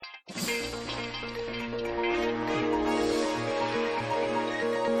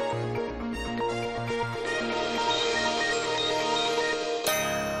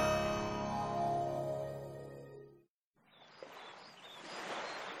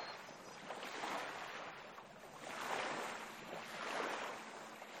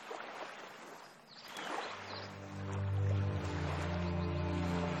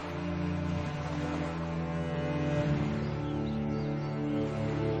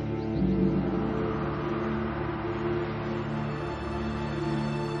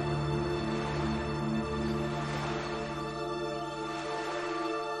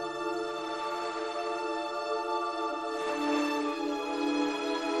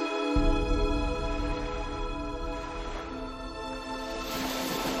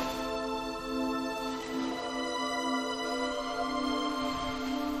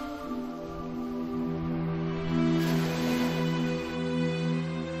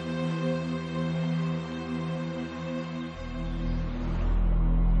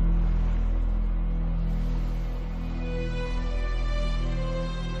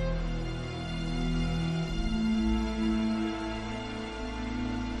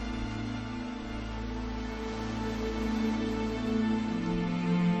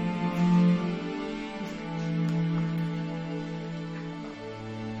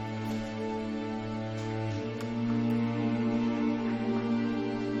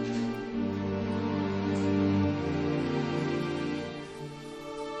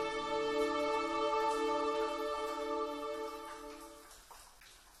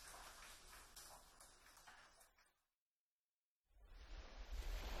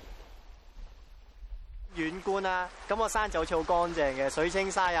遠觀啦，咁個山就好似好乾淨嘅，水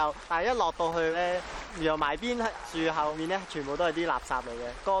清沙幼。但係一落到去咧，由埋邊樹後面咧，全部都係啲垃圾嚟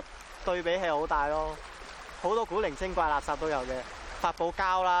嘅，個對比係好大咯。好多古靈精怪垃圾都有嘅，發泡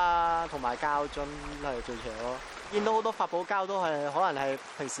膠啦，同埋膠樽係最長咯。見到好多發泡膠都係可能係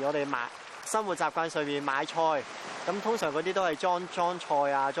平時我哋買生活習慣上面買菜，咁通常嗰啲都係裝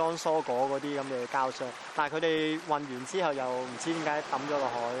菜啊、裝蔬果嗰啲咁嘅膠箱，但係佢哋運完之後又唔知點解抌咗落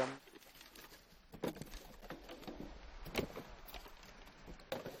海咁。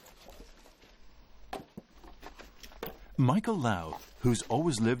Michael Lau, who's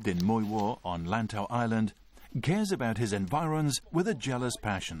always lived in Moi Wo on Lantau Island, cares about his environs with a jealous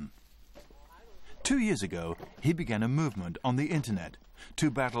passion. 2 years ago, he began a movement on the internet to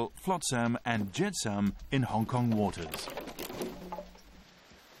battle flotsam and jetsam in Hong Kong waters.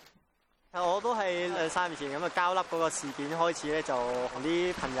 我都係2-3年前咁嘅膠粒嗰個事件開始咧，就同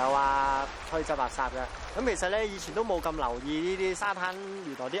啲朋友啊去執垃圾嘅。咁其實咧以前都冇咁留意呢啲沙灘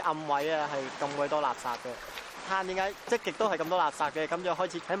原來啲暗位啊係咁鬼多垃圾嘅。灘點解積極都係咁多垃圾嘅？咁就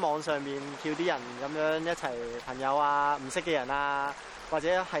開始喺網上面叫啲人咁樣一齊朋友啊、唔識嘅人啊，或者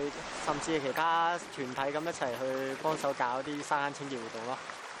係甚至係其他團體咁一齊去幫手搞啲沙灘清潔活動咯。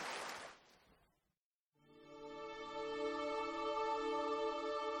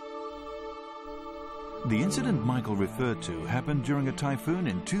The incident Michael referred to happened during a typhoon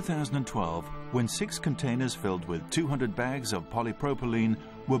in 2012 when 6 containers filled with 200 bags of polypropylene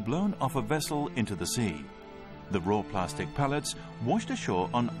were blown off a vessel into the sea. The raw plastic pallets washed ashore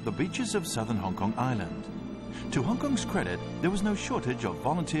on the beaches of southern Hong Kong Island. To Hong Kong's credit, there was no shortage of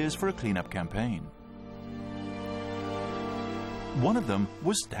volunteers for a cleanup campaign. One of them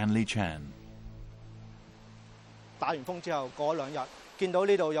was Stanley Chan. 打完風之後，過2日，見到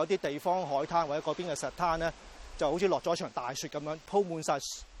呢度有啲地方海灘或者嗰邊嘅石灘咧，就好似落咗場大雪咁樣，鋪滿晒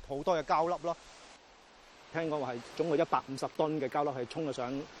好多嘅膠粒咯。聽講話係總共150噸嘅膠粒係衝咗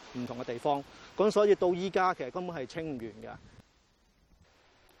上唔同嘅地方，咁所以到依家其實根本係清唔完嘅。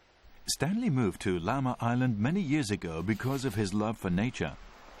Stanley moved to Lama Island many years ago because of his love for nature.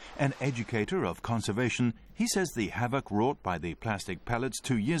 An educator of conservation, he says the havoc wrought by the plastic pellets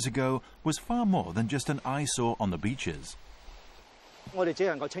 2 years ago was far more than just an eyesore on the beaches. 我哋只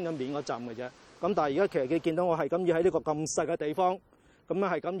能夠清咗面嗰浸嘅啫，咁但係而家其實你見到我係咁要喺呢個咁細嘅地方，咁樣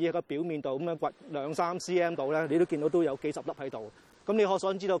係咁以喺個表面度咁樣掘2-3 cm 度咧，你都見到都有幾十粒喺度。咁你可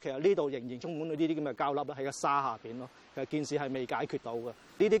想知道其實呢度仍然充滿咗呢啲咁嘅膠粒喺個沙下邊咯。其實件事係未解決到嘅。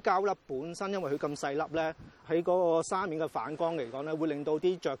呢啲膠粒本身因為佢咁細粒咧，喺嗰個沙面嘅反光嚟講咧，會令到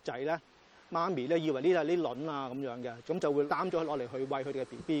啲雀仔咧、媽咪咧以為呢係啲卵啊咁樣嘅，咁就會擔咗落嚟去餵佢哋嘅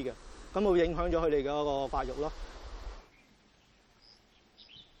BB 嘅，咁會影響咗佢哋嗰個發育咯。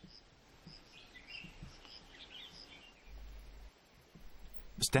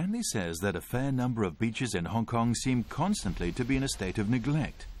Stanley says that a fair number of beaches in Hong Kong seem constantly to be in a state of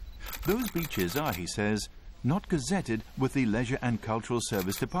neglect. Those beaches are, he says, not gazetted with the Leisure and Cultural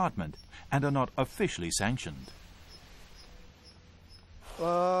Service Department and are not officially sanctioned.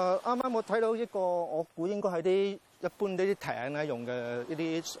 啱啱我睇到一個，我估應該係啲一般啲艇咧用嘅呢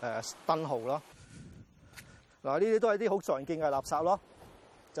啲燈號咯。嗱，呢啲都係啲好常見嘅垃圾咯，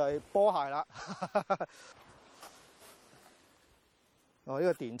就係波鞋啦。呢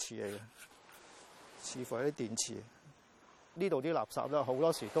個電池嚟嘅，似乎係啲電池。呢度啲垃圾咧，好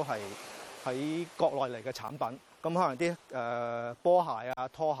多時都係喺國內嚟嘅產品。咁可能啲波鞋啊、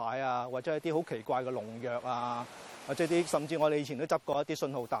拖鞋啊，或者係啲好奇怪嘅農藥啊，或者啲甚至我哋以前都執過一啲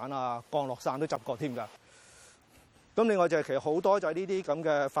信號彈啊、降落傘都執過添㗎。咁另外就係其實好多就係呢啲咁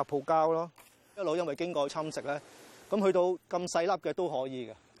嘅發泡膠咯，一路因為經過侵蝕咧，咁去到咁細粒嘅都可以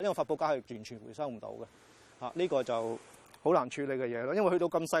嘅，因為發泡膠係完全回收唔到嘅。呢個就好難處理嘅嘢咯，因為去到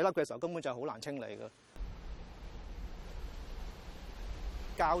咁細粒嘅時候，根本就係好難清理嘅。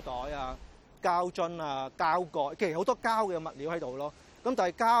膠袋啊、膠樽啊、膠蓋，其實好多膠嘅物料喺度咯。咁但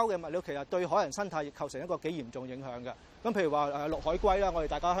係膠嘅物料其實對海洋生態亦構成一個幾嚴重影響嘅。咁譬如話綠海龜啦，我哋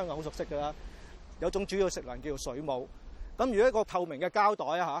大家香港好熟悉㗎啦，有種主要食糧叫做水母。咁如果一個透明嘅膠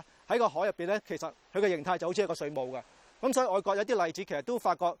袋啊喺個海入邊咧，其實佢嘅形態就好似一個水母嘅。咁所以外國有啲例子其實都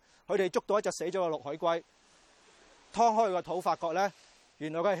發覺佢哋捉到一隻死咗嘅綠海龜。劏開佢個肚，發覺咧，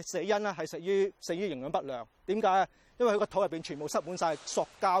原來佢係死因咧係死於營養不良。點解啊？因為佢個肚入邊全部塞滿晒塑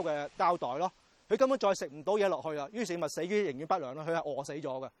膠嘅膠袋咯，佢根本再食唔到嘢落去啦，於是咪死於營養不良咯，佢係餓死咗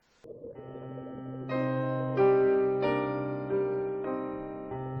嘅。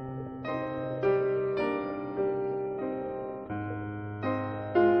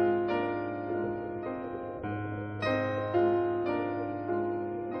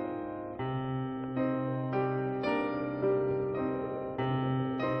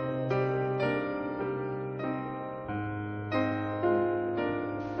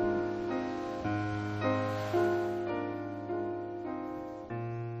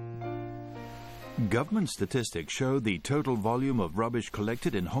Government statistics show the total volume of rubbish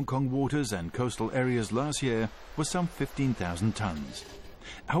collected in Hong Kong waters and coastal areas last year was some 15,000 tons.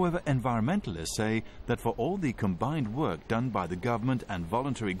 However, environmentalists say that for all the combined work done by the government and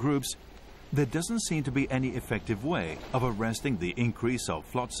voluntary groups, there doesn't seem to be any effective way of arresting the increase of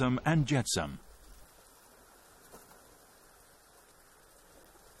flotsam and jetsam.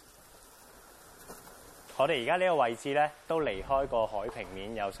我哋而家呢個位置咧，都離開個海平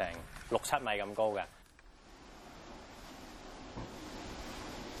面有成6-7米咁高嘅，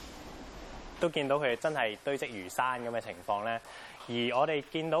都見到佢真係堆積如山咁嘅情況咧。而我哋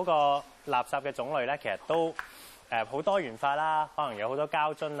見到個垃圾嘅種類咧，其實都好多元化啦，可能有好多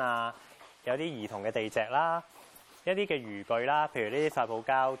膠樽啊，有啲兒童嘅地蓆啦，一啲嘅漁具啦，譬如呢啲發泡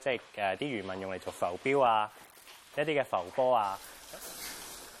膠，即係啲漁民用嚟做浮標啊，一啲嘅浮波啊。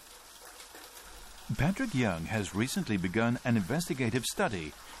Patrick Young has recently begun an investigative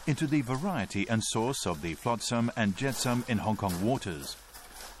study into the variety and source of the flotsam and jetsam in Hong Kong waters.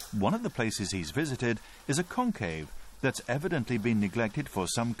 One of the places he's visited is a concave that's evidently been neglected for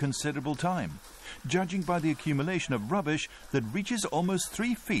some considerable time, judging by the accumulation of rubbish that reaches almost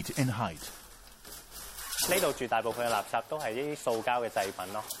 3 feet in height. 呢度住大部分嘅垃圾都係啲塑膠嘅製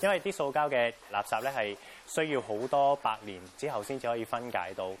品咯，因為啲塑膠嘅垃圾咧係需要好多百年之後先至可以分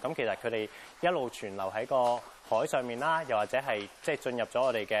解到。咁其實佢哋一路存留喺個海上面啦，又或者係即係進入咗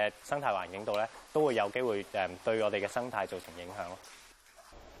我哋嘅生態環境度咧，都會有機會對我哋嘅生態造成影響咯。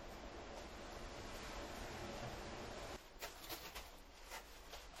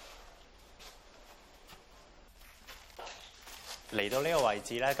嚟到呢個位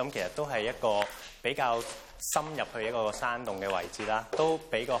置咧，咁其實都係一個比較深入去一個山洞嘅位置啦，都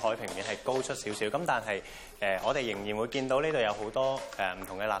比個海平面係高出少少。咁但係我哋仍然會見到呢度有好多唔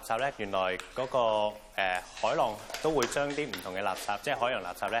同嘅垃圾咧。原來嗰個海浪都會將啲唔同嘅垃圾，即係海洋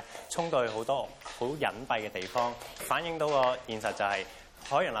垃圾咧，沖到去好多好隱蔽嘅地方，反映到個現實就係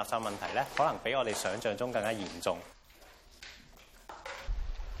海洋垃圾問題咧，可能比我哋想象中更加嚴重。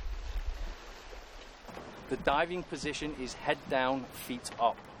The diving position is head down, feet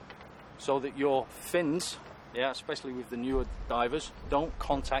up, so that your fins, especially with the newer divers, don't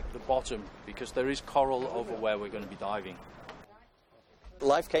contact the bottom because there is coral over where we're going to be diving.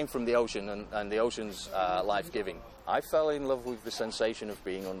 Life came from the ocean and the ocean's life-giving. I fell in love with the sensation of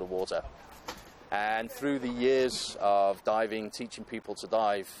being underwater. And through the years of diving, teaching people to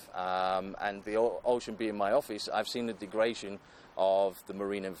dive, and the ocean being my office, I've seen the degradation of the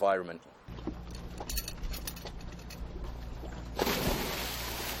marine environment.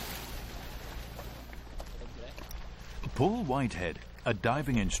 Paul Whitehead, a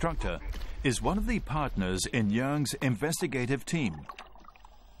diving instructor, is one of the partners in Young's investigative team.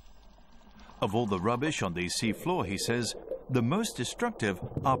 Of all the rubbish on the sea floor, he says, the most destructive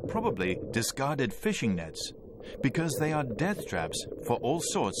are probably discarded fishing nets, because they are death traps for all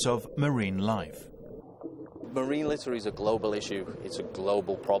sorts of marine life. Marine litter is a global issue. It's a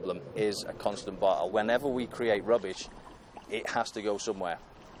global problem. It is a constant battle. Whenever we create rubbish, it has to go somewhere.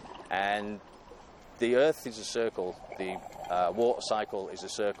 And the Earth is a circle, the water cycle is a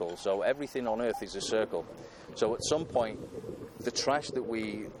circle, so everything on Earth is a circle. So at some point, the trash that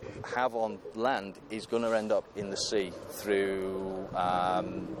we have on land is going to end up in the sea through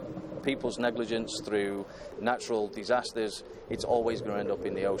people's negligence, through natural disasters. It's always going to end up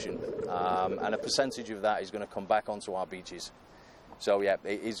in the ocean. And a percentage of that is going to come back onto our beaches. So yeah,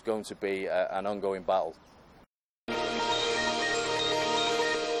 it is going to be an ongoing battle.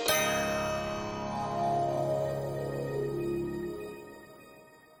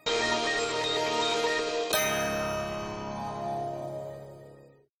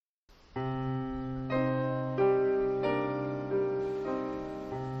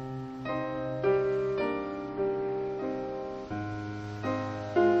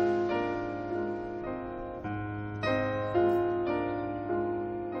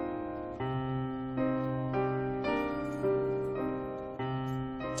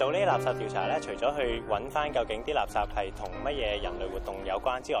做呢啲垃圾調查咧，除咗去揾翻究竟啲垃圾係同乜嘢人類活動有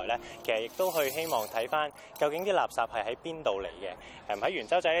關之外咧，其實亦都去希望睇翻究竟啲垃圾係喺邊度嚟嘅。喺元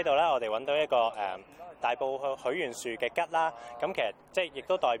洲仔呢度咧，我哋揾到一個大埔許願樹嘅桔啦。咁其實即係亦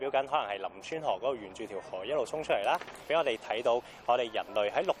都代表緊可能係林村河嗰度沿住條河一路衝出嚟啦，俾我哋睇到我哋人類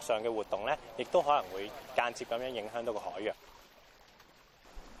喺陸上嘅活動咧，亦都可能會間接咁樣影響到個海洋。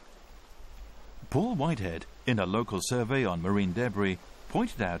Paul Whitehead, in a local survey on marine debris,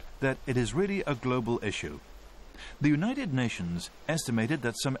 pointed out that it is really a global issue. The United Nations estimated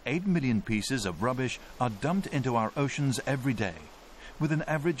that some 8 million pieces of rubbish are dumped into our oceans every day, with an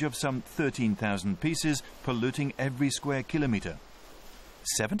average of some 13,000 pieces polluting every square kilometre.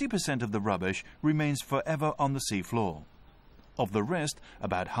 70% of the rubbish remains forever on the sea floor. Of the rest,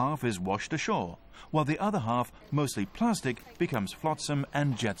 about half is washed ashore, while the other half, mostly plastic, becomes flotsam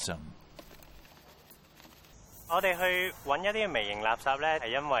and jetsam. 我哋去揾一啲微型垃圾咧，係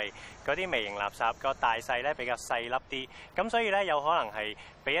因為嗰啲微型垃圾個大細咧比較細粒啲，咁所以咧有可能係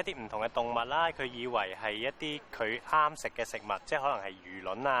俾一啲唔同嘅動物啦，佢以為係一啲佢啱食嘅食物，即係可能係魚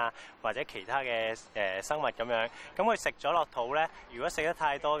卵啊或者其他嘅生物咁樣，咁佢食咗落肚咧，如果食得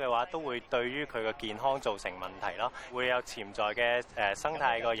太多嘅話，都會對於佢個健康造成問題咯，會有潛在嘅生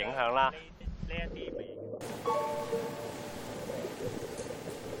態個影響啦。呢一啲微型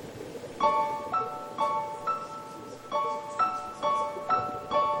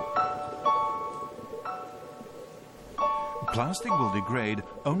Plastic will degrade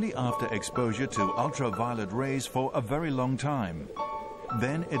only after exposure to ultraviolet rays for a very long time.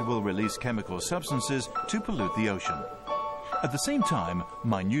 Then it will release chemical substances to pollute the ocean. At the same time,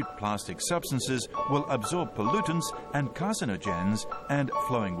 minute plastic substances will absorb pollutants and carcinogens and,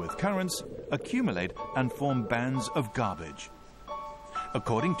 flowing with currents, accumulate and form bands of garbage.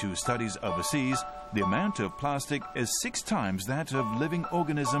 According to studies overseas, the amount of plastic is 6 times that of living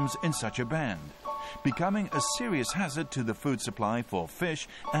organisms in such a band, becoming a serious hazard to the food supply for fish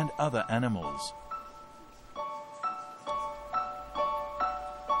and other animals.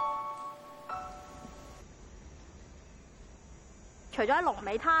 除咗喺龍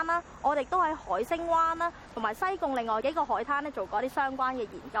尾灘啦，我哋都喺海星灣啦，同埋西貢另外幾個海灘咧做過啲相關嘅研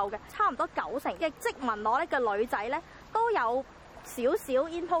究嘅，差唔多90%嘅殖民攞呢嘅女仔咧都有少少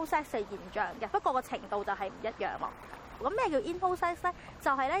InfoSex 嘅現象嘅，不過個程度就係唔一樣咯。咁咩叫 InfoSex 咧？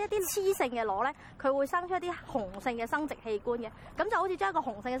就係咧一啲雌性嘅螺咧，佢會生出一啲雄性嘅生殖器官嘅，咁就好似將一個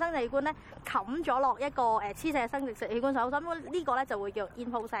雄性嘅生殖器官咧冚咗落一個雌性嘅生殖器官上，咁呢個咧就會叫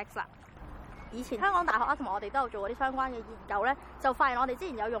InfoSex 啦。以前香港大學啊，同埋我哋都有做過啲相關嘅研究咧，就發現我哋之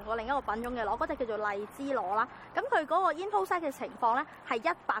前有用過另一個品種嘅螺，嗰隻叫做荔枝螺啦。咁佢嗰個 InfoSex 嘅情況咧係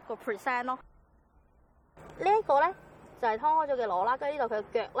100%咯。呢一個咧就係劏開咗嘅螺啦，跟住呢度佢嘅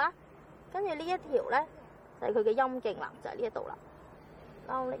腳啦，跟住呢一條咧就係佢嘅陰莖啦，就係呢一度啦。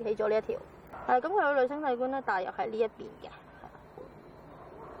啱拎起咗呢一條，咁佢嘅女性器官咧大約係呢一邊嘅。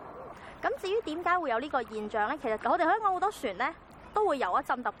咁至於點解會有呢個現象咧？其實我哋香港好多船咧，都會有一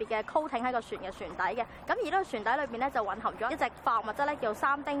浸特別嘅 coating 喺個船嘅船底嘅，咁而呢個船底裏邊咧就混合咗一隻化學物質咧叫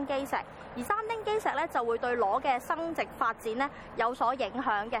三丁基石，而三丁基石咧就會對螺嘅生殖發展咧有所影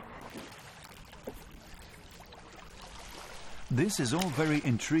響嘅。This is all very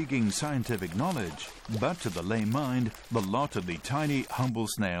intriguing scientific knowledge, but to the lay mind, the lot of the tiny, humble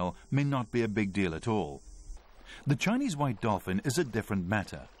snail may not be a big deal at all. The Chinese white dolphin is a different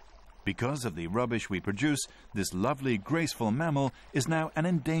matter. Because of the rubbish we produce, this lovely, graceful mammal is now an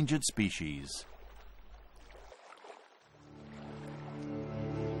endangered species.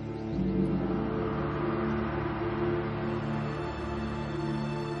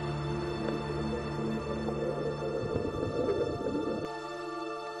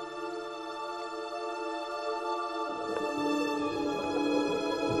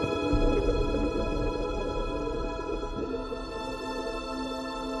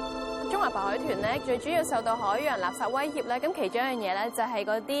 Trung Hoa 白海豚咧，最主要受到海洋垃圾威脅咧，咁其中一樣嘢咧就係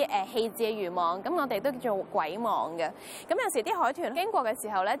嗰啲棄置嘅漁網，咁我哋都叫做鬼網嘅。咁有時啲海豚經過嘅時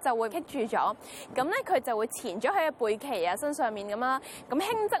候咧，就會棘住咗，咁咧佢就會纏咗喺個背鰭啊身上面咁啦。咁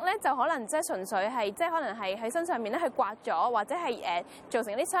輕則咧就可能即係純粹係即係可能係喺身上面咧去刮咗，或者係造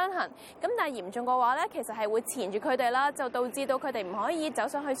成啲傷痕。咁但係嚴重嘅話咧，其實係會纏住佢哋啦，就導致到佢哋唔可以走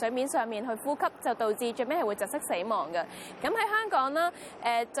上去水面上面去呼吸，就導致最尾係會窒息死亡嘅。咁喺香港啦，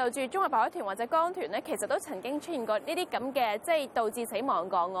就住中華白海豚或者江豚咧，其實都曾經出現過呢啲咁嘅即係導致死亡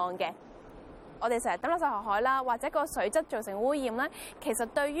個案嘅。我哋成日抌垃圾落海啦，或者個水質造成污染咧，其實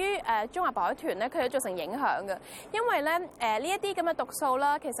對於中華白海豚咧，佢都造成影響嘅。因為咧呢一啲咁嘅毒素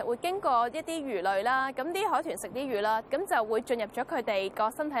啦，其實會經過一啲魚類啦，咁啲海豚食啲魚啦，咁就會進入咗佢哋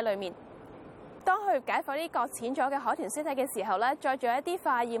個身體裡面。當去解剖啲擱淺咗嘅海豚屍體嘅時候咧，再做一啲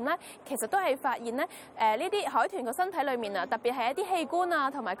化驗咧，其實都係發現咧呢啲海豚個身體裏面啊，特別係一啲器官啊，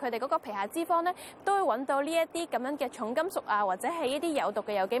同埋佢哋嗰個皮下脂肪咧，都會揾到呢一啲咁樣嘅重金屬啊，或者係一啲有毒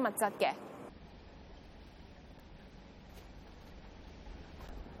嘅有機物質嘅。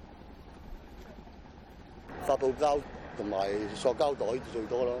發泡膠同埋塑膠袋最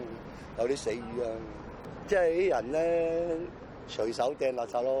多咯，有啲死魚啊，即係啲人咧隨手掟垃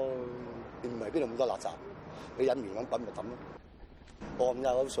圾咯。唔係邊度咁多垃圾？你飲完飲品咪抌咯，岸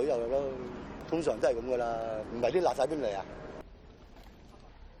又有水又有咯，通常都係咁噶啦。唔係啲垃圾邊嚟啊？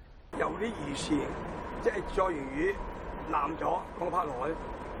由啲漁船即係載完魚攬咗，咁拍落海，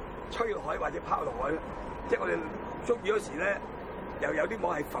吹落海或者拋落海，即係我哋捉魚嗰時咧，又有啲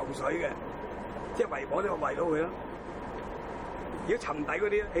網係浮水嘅，即係圍網都圍到佢咯。如果沉底嗰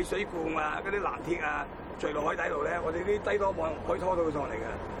啲汽水罐啊、嗰啲藍鐵啊，墜落海底度咧，我哋啲低多網可以拖到佢上嚟嘅。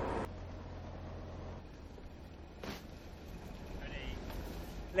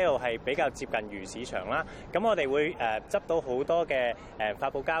呢度係比較接近魚市場啦，咁我哋會執到好多嘅發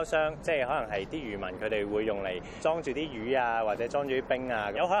泡膠箱，即係可能係啲漁民佢哋會用嚟裝住啲魚啊，或者裝住啲冰啊，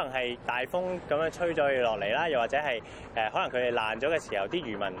有可能係大風咁樣吹咗佢落嚟啦，又或者係可能佢哋爛咗嘅時候，啲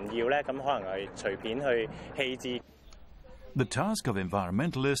漁民唔要咧，咁可能係隨便去棄置。The task of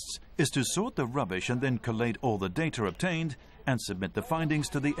environmentalists is to sort the rubbish and then collate all the data obtained and submit the findings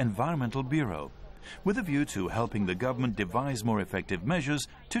to the Environmental Bureau, with a view to helping the government devise more effective measures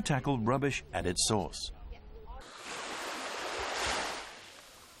to tackle rubbish at its source.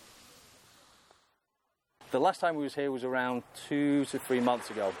 The last time we was here was around 2 to 3 months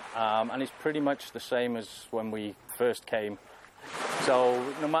ago, and it's pretty much the same as when we first came. So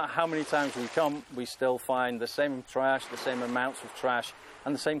no matter how many times we come, we still find the same trash, the same amounts of trash,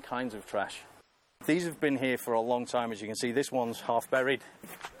 and the same kinds of trash. These have been here for a long time, as you can see. This one's half buried.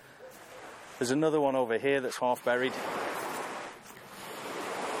 There's another one over here that's half buried.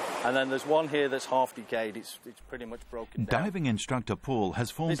 And then there's one here that's half decayed. It's pretty much broken down. Diving instructor Paul has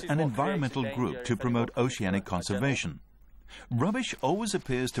formed an environmental group to promote oceanic conservation. Rubbish always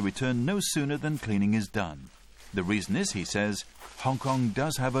appears to return no sooner than cleaning is done. The reason is, he says, Hong Kong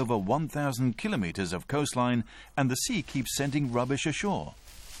does have over 1,000 kilometres of coastline and the sea keeps sending rubbish ashore.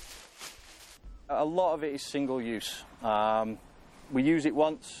 A lot of it is single use. We use it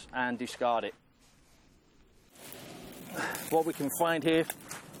once and discard it. What we can find here,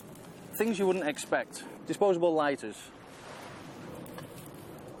 things you wouldn't expect. Disposable lighters,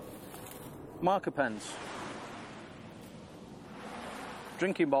 marker pens,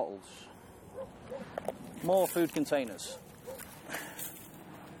 drinking bottles, more food containers.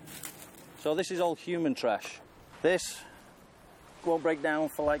 So this is all human trash. This won't break down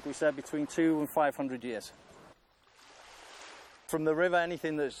for, like we said, between 200 and 500 years. From the river,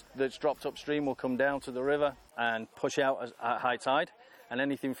 anything that's dropped upstream will come down to the river and push out at high tide, and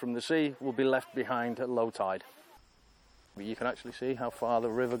anything from the sea will be left behind at low tide. But you can actually see how far the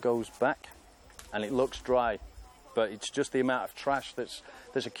river goes back, and it looks dry, but it's just the amount of trash that's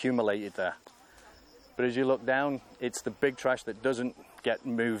accumulated there. But as you look down, it's the big trash that doesn't get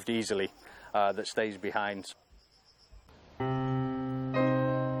moved easily that stays behind.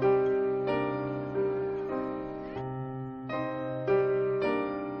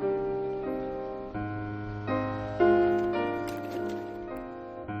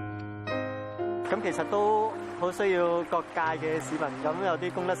咁其實都好需要各界嘅市民咁有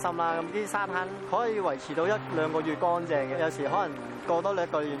啲公德心啦。咁啲沙灘可以維持到1、2個月乾淨嘅，有時可能過多2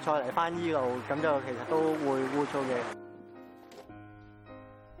個月再嚟返依度，咁就其實都會污糟嘅。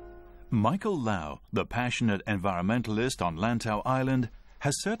Michael Lau, the passionate environmentalist on Lantau Island,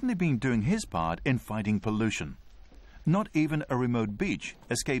 has certainly been doing his part in fighting pollution. Not even a remote beach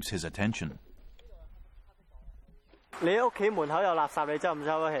escapes his attention. 你屋企門口有垃圾，你收唔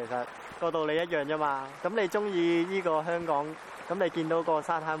收啊？其實個道理一樣啫嘛。咁你中意呢個香港，咁你見到個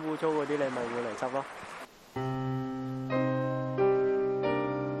沙灘污糟嗰啲，你咪會嚟執咯。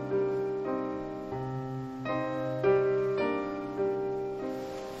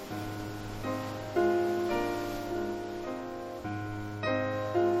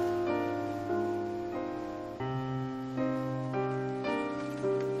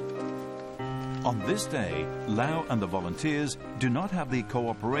On this day, Lau and the volunteers do not have the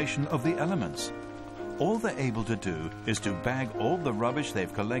cooperation of the elements. All they're able to do is to bag all the rubbish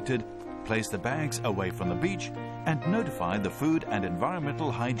they've collected, place the bags away from the beach, and notify the Food and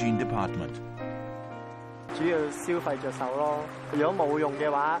Environmental Hygiene Department. 主要消費着手咯。如果冇用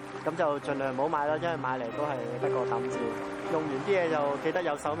嘅話，咁就盡量唔好買咯，因為買嚟都係得個抌字。用完啲嘢就記得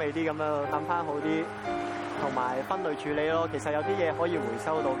有手尾啲咁樣抌翻好啲。同埋分類處理咯，其實有啲嘢可以回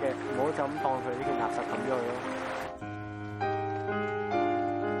收到嘅，唔好就咁當佢呢件垃圾抌咗佢咯。